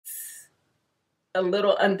a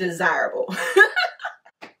little undesirable.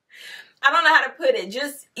 I don't know how to put it.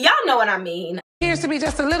 Just, y'all know what I mean. Appears to be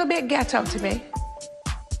just a little bit ghetto to me.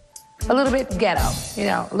 A little bit ghetto, you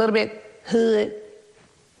know, a little bit hood.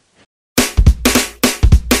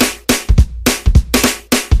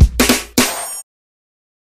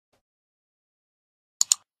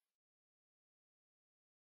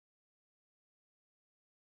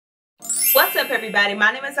 What's up, everybody?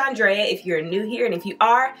 My name is Andrea. If you're new here, and if you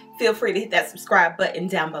are, feel free to hit that subscribe button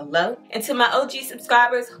down below. And to my OG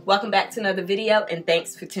subscribers, welcome back to another video, and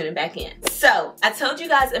thanks for tuning back in. So, I told you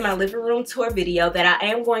guys in my living room tour video that I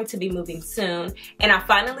am going to be moving soon, and I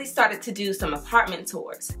finally started to do some apartment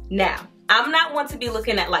tours. Now, I'm not one to be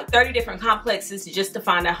looking at like 30 different complexes just to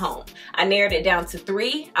find a home. I narrowed it down to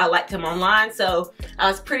 3. I liked them online, so I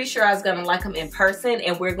was pretty sure I was gonna like them in person,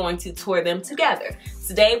 and we're going to tour them together.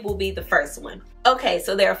 Today will be the first one. Okay,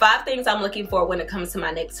 so there are 5 things I'm looking for when it comes to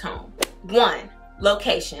my next home. 1,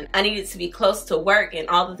 location. I need it to be close to work and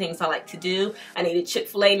all the things I like to do. I need a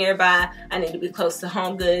Chick-fil-A nearby. I need to be close to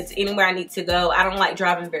Home Goods, anywhere I need to go. I don't like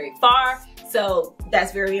driving very far, so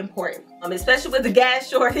that's very important. Especially with the gas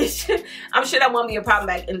shortage. I'm sure that won't be a problem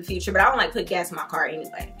back in the future, but I don't like put gas in my car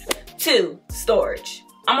anyway. 2, storage.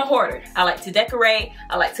 I'm a hoarder. I like to decorate.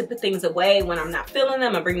 I like to put things away when I'm not feeling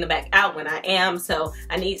them and bring them back out when I am. So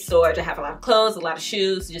I need storage. I have a lot of clothes, a lot of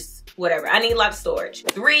shoes, just whatever. I need a lot of storage.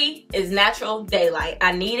 3 is natural daylight.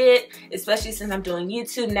 I need it, especially since I'm doing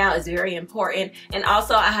YouTube now. It's very important. And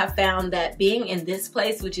also I have found that being in this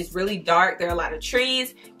place, which is really dark, there are a lot of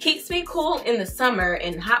trees, keeps me cool in the summer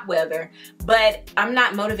and hot weather, but I'm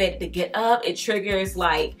not motivated to get up. It triggers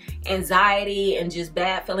like anxiety and just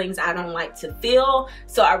bad feelings I don't like to feel.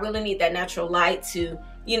 So I really need that natural light to,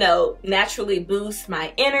 you know, naturally boost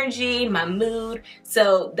my energy, my mood.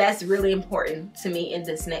 So that's really important to me in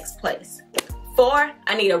this next place. 4,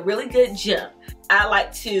 I need a really good gym. I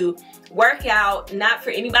like to work out, not for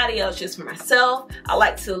anybody else, just for myself. I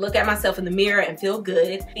like to look at myself in the mirror and feel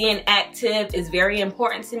good. Being active is very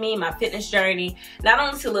important to me, my fitness journey, not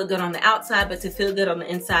only to look good on the outside, but to feel good on the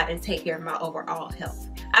inside and take care of my overall health.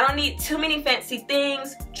 I don't need too many fancy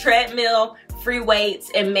things, treadmill, free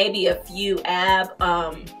weights, and maybe a few ab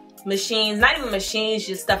machines, not even machines,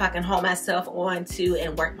 just stuff I can hold myself on to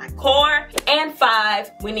and work my core. And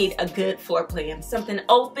 5, we need a good floor plan. Something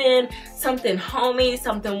open, something homey,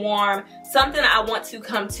 something warm, something I want to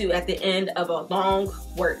come to at the end of a long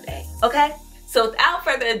work day, okay? So without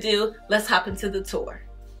further ado, let's hop into the tour.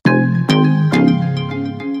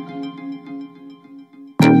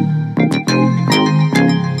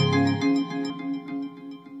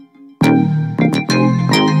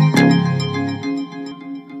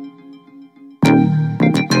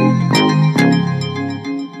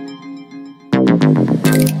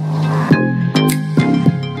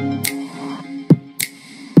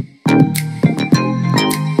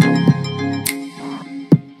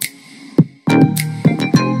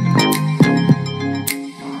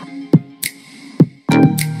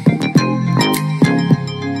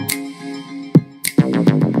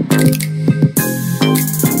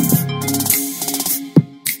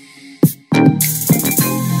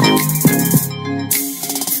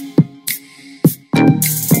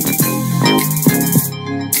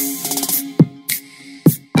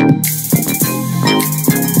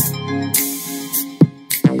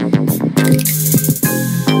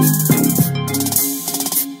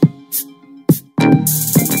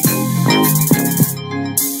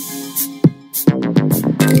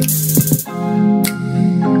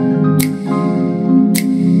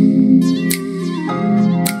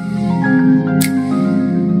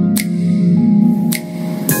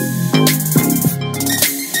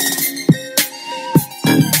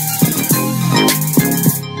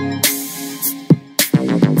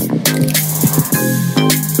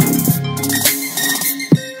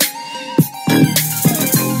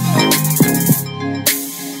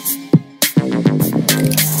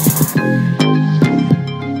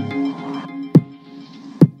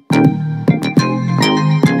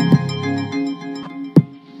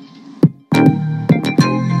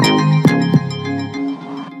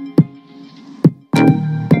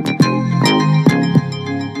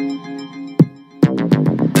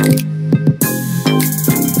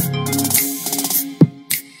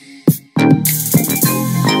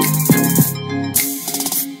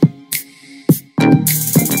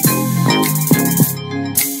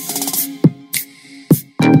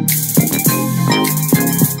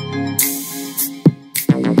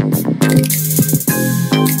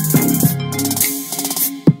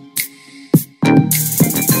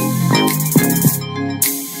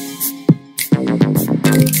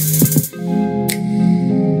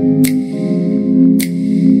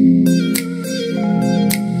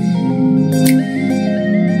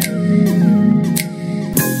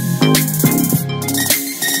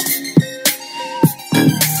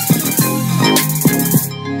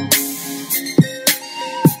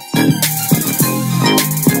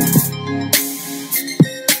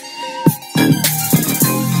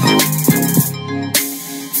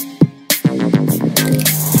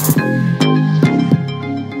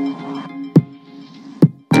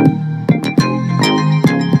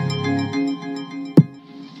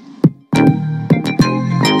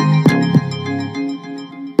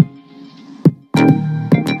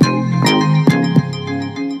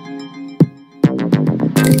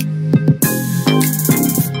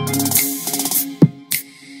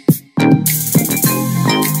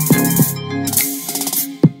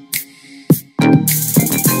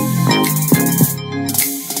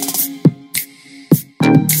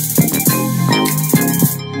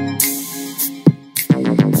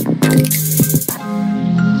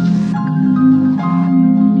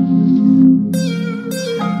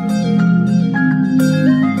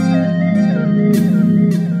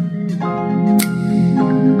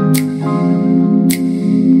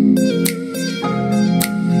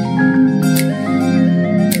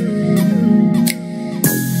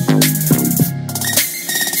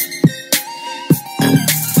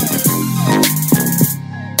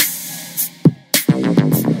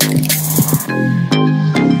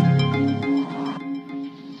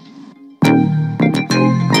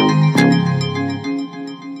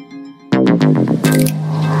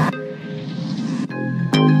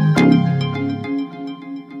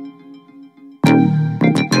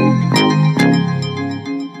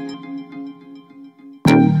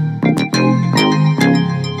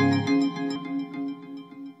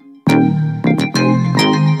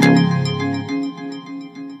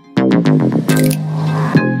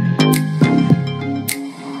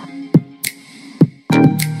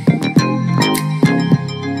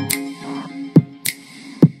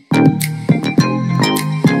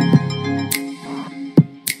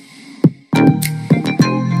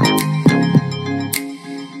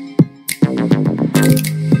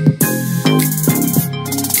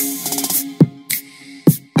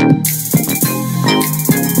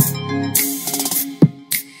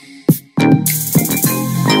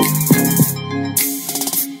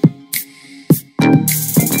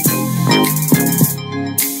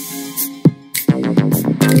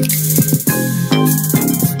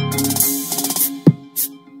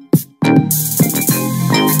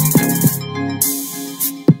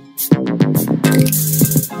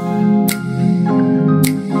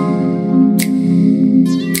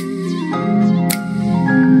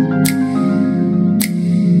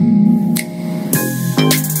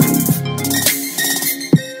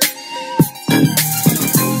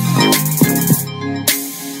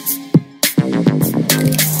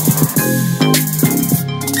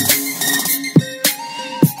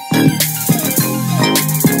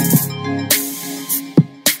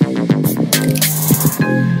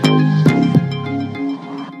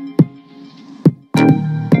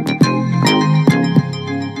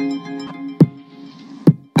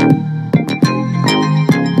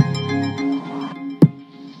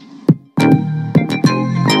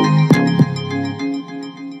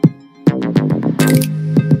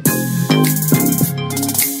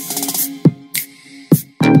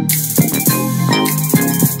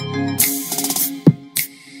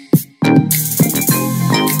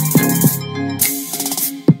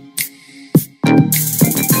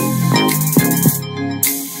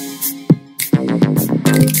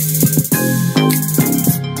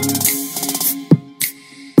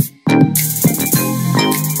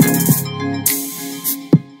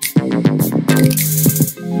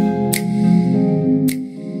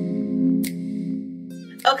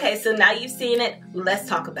 Okay, so now you've seen it, let's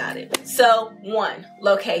talk about it. So 1,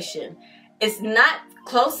 location. It's not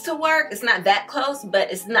close to work. It's not that close,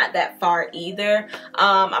 but it's not that far either.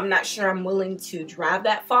 I'm not sure I'm willing to drive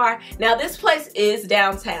that far. Now this place is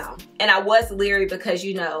downtown, and I was leery because,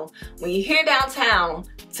 you know, when you hear downtown,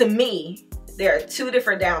 to me, there are 2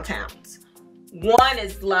 different downtowns. One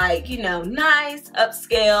is like, you know, nice,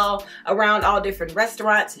 upscale, around all different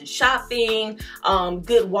restaurants and shopping,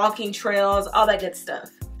 good walking trails, all that good stuff.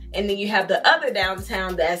 And then you have the other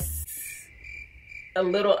downtown that's a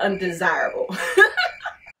little undesirable.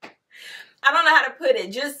 I don't know how to put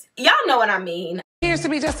it. Just, y'all know what I mean. Appears to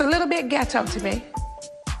be just a little bit ghetto to me.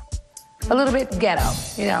 A little bit ghetto,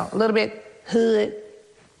 you know, a little bit hood.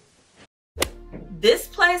 This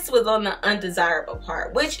place was on the undesirable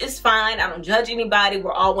part, which is fine. I don't judge anybody.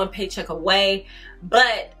 We're all one paycheck away.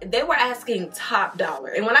 But they were asking top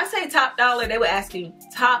dollar. And when I say top dollar, they were asking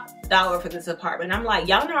top dollar for this apartment. I'm like,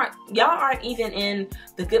 y'all aren't even in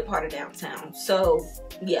the good part of downtown. So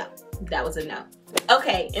yeah, that was a no.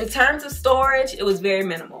 Okay, in terms of storage, it was very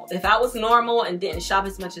minimal. If I was normal and didn't shop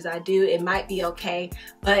as much as I do, it might be okay,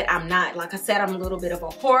 but I'm not. Like I said, I'm a little bit of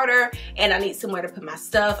a hoarder and I need somewhere to put my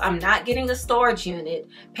stuff. I'm not getting a storage unit,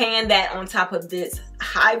 paying that on top of this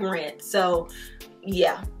high rent. So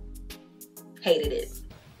yeah, hated it.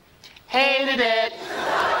 Hated it.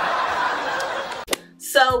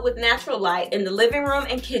 So with natural light in the living room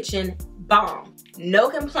and kitchen, bomb. No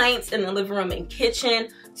complaints in the living room and kitchen.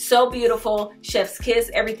 So beautiful. Chef's kiss,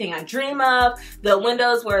 everything I dream of. The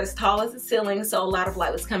windows were as tall as the ceiling, so a lot of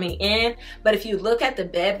light was coming in. But if you look at the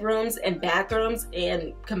bedrooms and bathrooms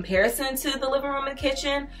in comparison to the living room and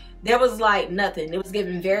kitchen, there was like nothing. It was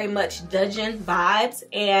giving very much dungeon vibes,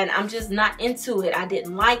 and I'm just not into it. I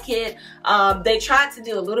didn't like it. They tried to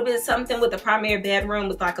do a little bit of something with the primary bedroom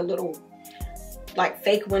with like a little like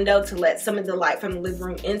fake window to let some of the light from the living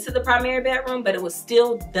room into the primary bedroom, but it was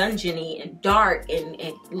still dungeony and dark and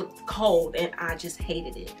looked cold, and I just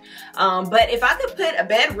hated it. But if I could put a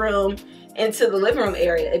bedroom into the living room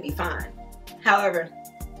area, it'd be fine. However,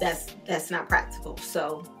 that's not practical.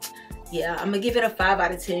 So yeah, I'm gonna give it a 5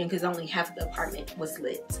 out of 10 because only half of the apartment was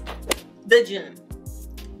lit. The gym.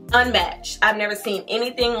 Unmatched. I've never seen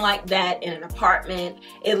anything like that in an apartment.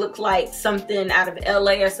 It looked like something out of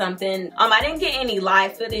LA or something. I didn't get any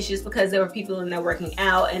live footage just because there were people in there working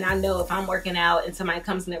out, and I know if I'm working out and somebody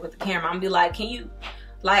comes in there with the camera, I'm gonna be like, can you,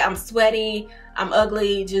 like, I'm sweaty, I'm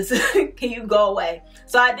ugly, just can you go away?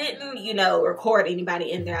 So I didn't, you know, record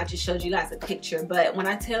anybody in there. I just showed you guys a picture. But when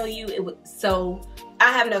I tell you, it was so,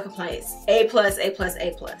 I have no complaints. A+, A+, A+.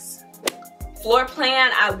 Floor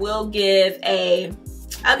plan, I'll give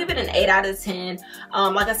it an 8 out of 10.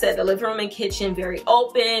 Like I said, the living room and kitchen, very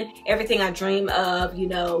open. Everything I dream of, you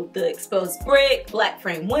know, the exposed brick, black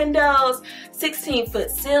frame windows,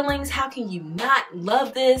 16-foot ceilings. How can you not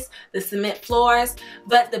love this? The cement floors.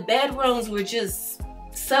 But the bedrooms were just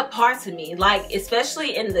subpar to me. Like,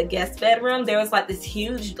 especially in the guest bedroom, there was like this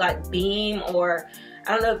huge like beam, or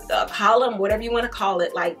I don't know, a column, whatever you want to call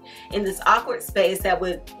it, like in this awkward space that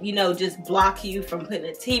would, you know, just block you from putting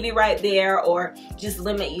a TV right there, or just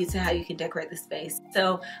limit you to how you can decorate the space.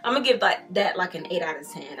 So I'm gonna give that like an 8 out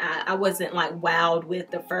of 10. I wasn't like wowed with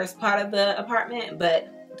the first part of the apartment,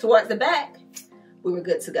 but towards the back, we were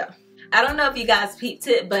good to go. I don't know if you guys peeped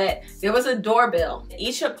it, but there was a doorbell.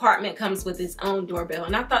 Each apartment comes with its own doorbell,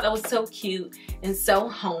 and I thought that was so cute and so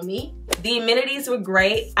homey. The amenities were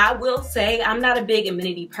great. I will say I'm not a big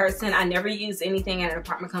amenity person. I never use anything at an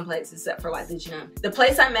apartment complex except for like the gym. The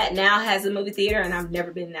place I'm at now has a movie theater, and I've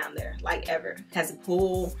never been down there, like ever. It has a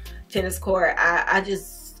pool, tennis court.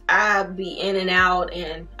 I be in and out,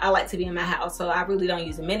 and I like to be in my house, so I really don't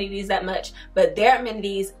use amenities that much. But their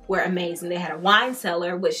amenities were amazing. They had a wine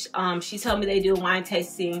cellar, which she told me they do wine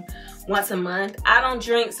tasting once a month. I don't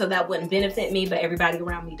drink, so that wouldn't benefit me, but everybody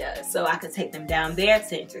around me does, so I could take them down there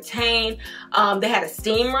to entertain. They had a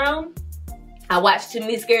steam room. I watched too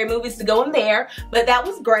many scary movies to go in there, but that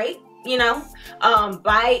was great, you know.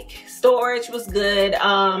 Bike storage was good.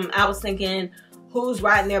 I was thinking, who's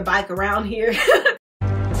riding their bike around here?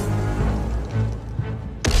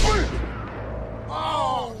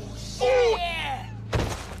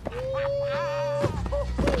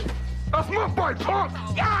 My bike, punk!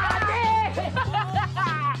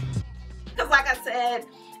 Because like I said,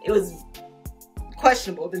 it was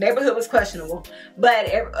questionable. The neighborhood was questionable, but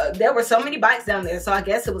there were so many bikes down there, so I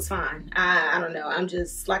guess it was fine. I don't know. I'm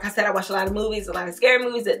just, like I said, I watch a lot of movies, a lot of scary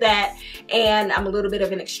movies at that, and I'm a little bit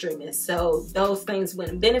of an extremist, so those things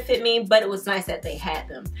wouldn't benefit me, but it was nice that they had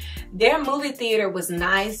them. Their movie theater was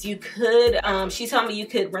nice. You could, she told me you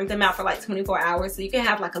could rent them out for like 24 hours, so you can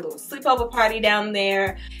have like a little sleepover party down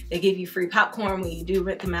there. They give you free popcorn when you do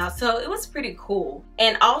rent them out, so it was pretty cool.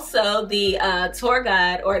 And also the tour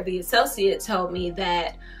guide or the associate told me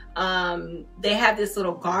that they have this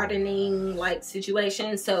little gardening like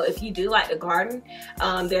situation. So if you do like to garden,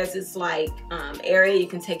 there's this like area you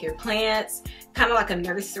can take your plants, kind of like a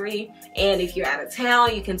nursery, and if you're out of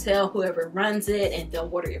town you can tell whoever runs it and they'll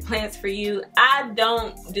water your plants for you. I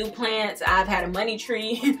don't do plants. I've had a money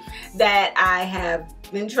tree that I have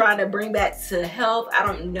been trying to bring back to health. I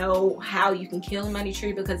don't know how you can kill a money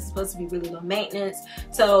tree because it's supposed to be really low maintenance,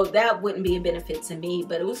 so that wouldn't be a benefit to me,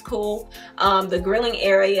 but it was cool. The grilling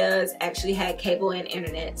areas actually had cable and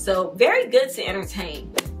internet, so very good to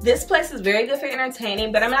entertain. This place is very good for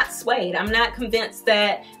entertaining, but I'm not swayed. I'm not convinced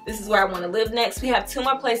that this is where I want to live next. We have 2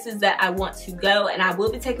 more places that I want to go, and I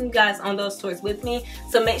will be taking you guys on those tours with me.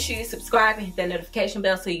 So make sure you subscribe and hit that notification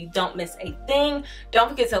bell so you don't miss a thing. Don't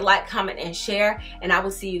forget to like, comment, and share, and I will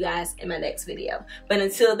see you guys in my next video. But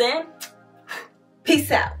until then, peace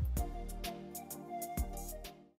out.